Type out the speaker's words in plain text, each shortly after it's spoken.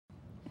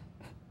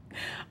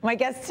My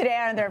guests today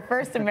are on their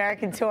first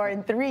American tour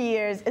in 3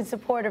 years in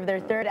support of their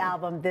third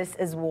album, This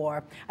Is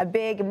War, a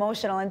big,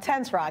 emotional,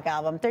 intense rock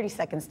album, 30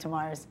 Seconds to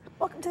Mars.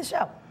 Welcome to the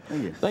show.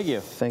 Thank you. Thank you.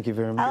 Thank you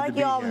very much. I like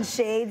you all in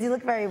shades. You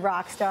look very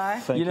rock star.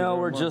 Thank you know,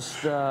 very we're much. just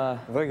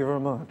Thank you very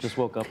much. just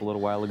woke up a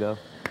little while ago.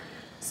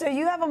 So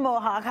you have a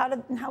mohawk.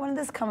 When did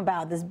this come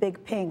about, this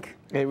big pink?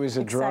 It was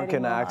a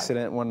drunken mohawk?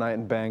 accident one night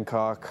in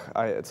Bangkok.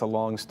 It's a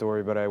long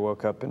story, but I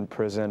woke up in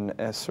prison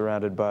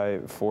surrounded by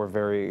 4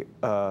 very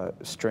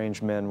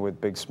strange men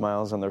with big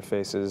smiles on their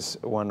faces,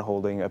 one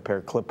holding a pair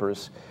of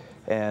clippers.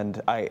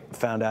 And I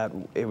found out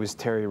it was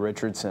Terry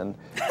Richardson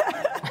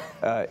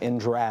in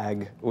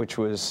drag, which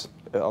was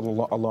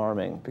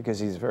alarming because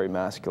he's very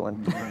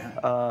masculine.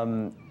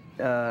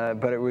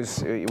 But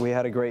we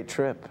had a great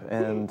trip,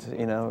 and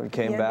we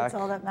came back. That's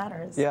all that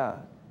matters. Yeah,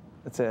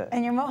 that's it.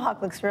 And your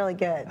mohawk looks really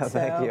good. Oh,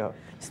 thank so you.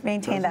 Just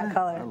maintain that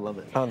color. I love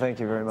it. Oh, thank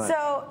you very much.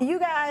 So you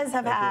guys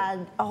have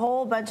had a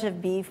whole bunch of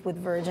beef with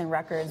Virgin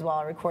Records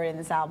while recording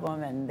this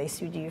album, and they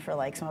sued you for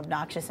like some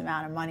obnoxious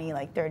amount of money,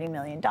 like $30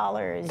 million.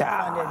 You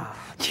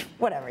funded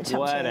whatever. chump change.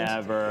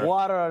 Whatever.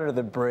 Water under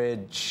the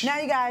bridge. Now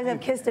you guys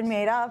have kissed and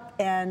made up,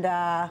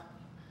 and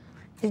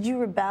did you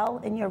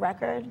rebel in your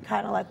record?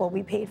 Kind of like, well,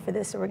 we paid for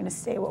this, so we're going to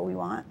say what we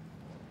want?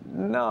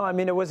 No, I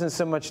mean, it wasn't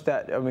so much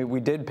that. I mean, we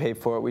did pay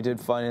for it. We did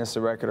finance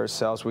the record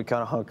ourselves. We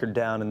kind of hunkered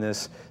down in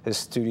this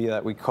studio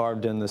that we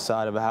carved in the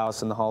side of a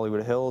house in the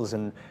Hollywood Hills,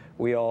 and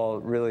we all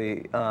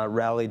really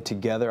rallied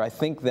together. I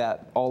think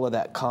that all of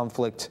that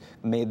conflict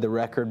made the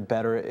record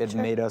better. It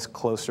made us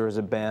closer as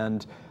a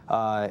band,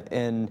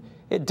 and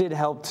it did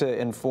help to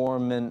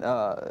inform and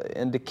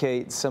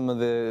indicate some of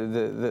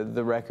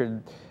the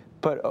record.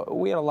 But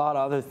we had a lot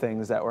of other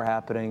things that were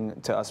happening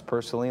to us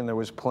personally, and there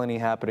was plenty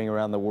happening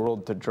around the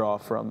world to draw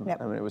from.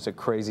 Yep. I mean, it was a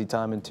crazy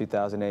time in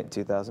 2008,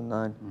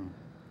 2009.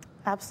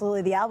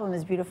 Absolutely. The album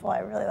is beautiful.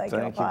 I really like it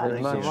a lot. Thank you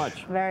very much. so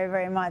much. Very,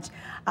 very much.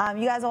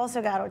 You guys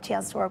also got a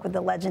chance to work with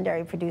the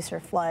legendary producer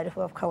Flood,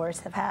 who of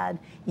course have had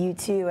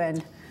U2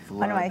 and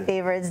one of my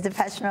favorites,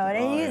 Depeche Mode.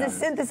 And he used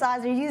a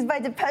synthesizer used by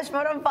Depeche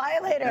Mode on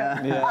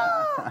Violator. Yeah.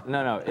 Oh!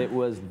 No, it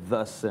was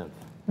the synth.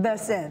 The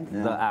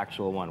synth. The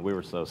actual one. We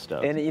were so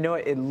stoked. And you know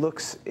what? It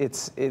looks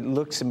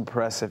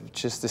impressive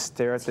just to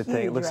stare at the thing.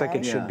 It huge, looks like it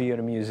right? should be in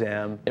a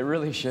museum. It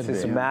really should It's be.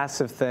 this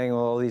massive thing with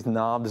all these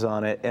knobs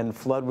on it, and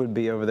Flood would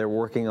be over there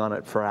working on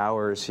it for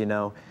hours, And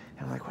I'm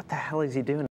like, what the hell is he doing?